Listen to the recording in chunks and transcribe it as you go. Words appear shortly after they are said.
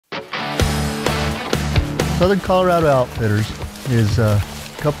Southern Colorado Outfitters is a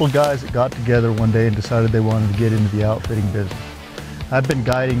couple of guys that got together one day and decided they wanted to get into the outfitting business. I've been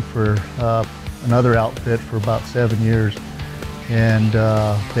guiding for another outfit for about 7 years, and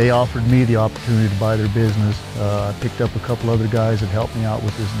they offered me the opportunity to buy their business. I picked up a couple other guys that helped me out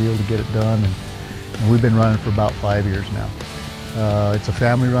with this deal to get it done, and we've been running for about 5 years now. It's a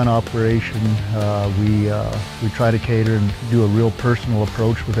family-run operation. We try to cater and do a real personal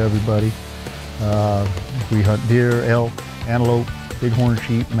approach with everybody. We hunt deer, elk, antelope, bighorn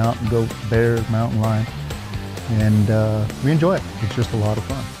sheep, mountain goat, bears, mountain lion, and we enjoy it. It's just a lot of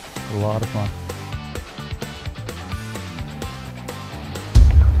fun. A lot of fun.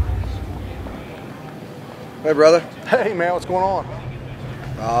 Hey, brother. Hey, man, what's going on?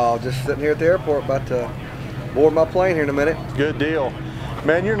 Oh, just sitting here at the airport, about to board my plane here in a minute. Good deal.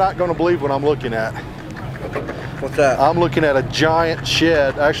 Man, you're not going to believe what I'm looking at. What's that? I'm looking at a giant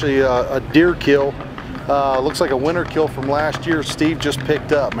shed, actually a deer kill. Looks like a winter kill from last year Steve just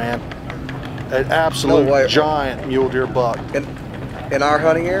picked up, man. An absolute giant mule deer buck. In our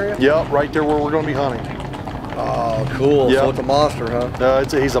hunting area? Yep, right there where we're going to be hunting. Oh, cool. Yep. So it's a monster, huh?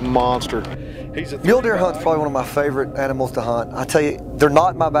 He's a monster. Mule deer hunt's probably one of my favorite animals to hunt. I tell you, they're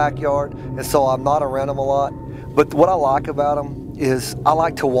not in my backyard, and so I'm not around them a lot. But what I like about them is I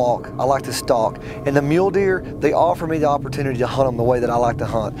like to walk, I like to stalk. And the mule deer, they offer me the opportunity to hunt them the way that I like to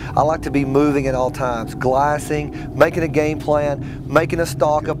hunt. I like to be moving at all times, glassing, making a game plan, making a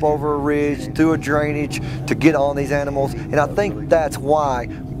stalk up over a ridge, through a drainage to get on these animals. And I think that's why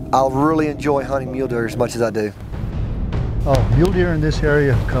I really enjoy hunting mule deer as much as I do. Oh, mule deer in this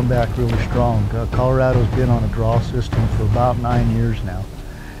area have come back really strong. Colorado's been on a draw system for about 9 years now.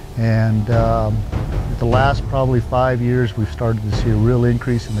 And the last probably 5 years, we've started to see a real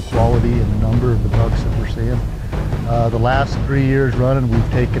increase in the quality and the number of the bucks that we're seeing. The last 3 years running,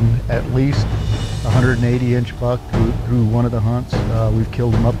 we've taken at least 180-inch buck through one of the hunts. We've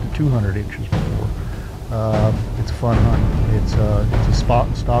killed them up to 200 inches before. It's a fun hunt. It's a spot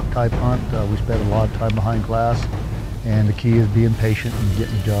and stock type hunt. We spend a lot of time behind glass, and the key is being patient and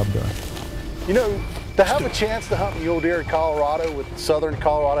getting the job done. You know, to have a chance to hunt mule deer in Colorado with Southern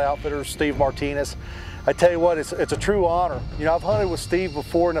Colorado Outfitters, Steve Martinez, I tell you what, it's a true honor. You know, I've hunted with Steve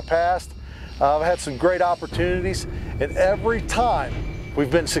before in the past. I've had some great opportunities, and every time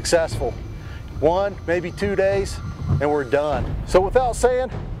we've been successful. 1, maybe 2 days, and we're done. So without saying,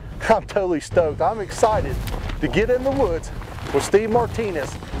 I'm totally stoked. I'm excited to get in the woods with Steve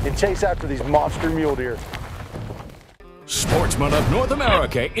Martinez and chase after these monster mule deer. Sportsman of North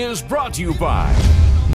America is brought to you by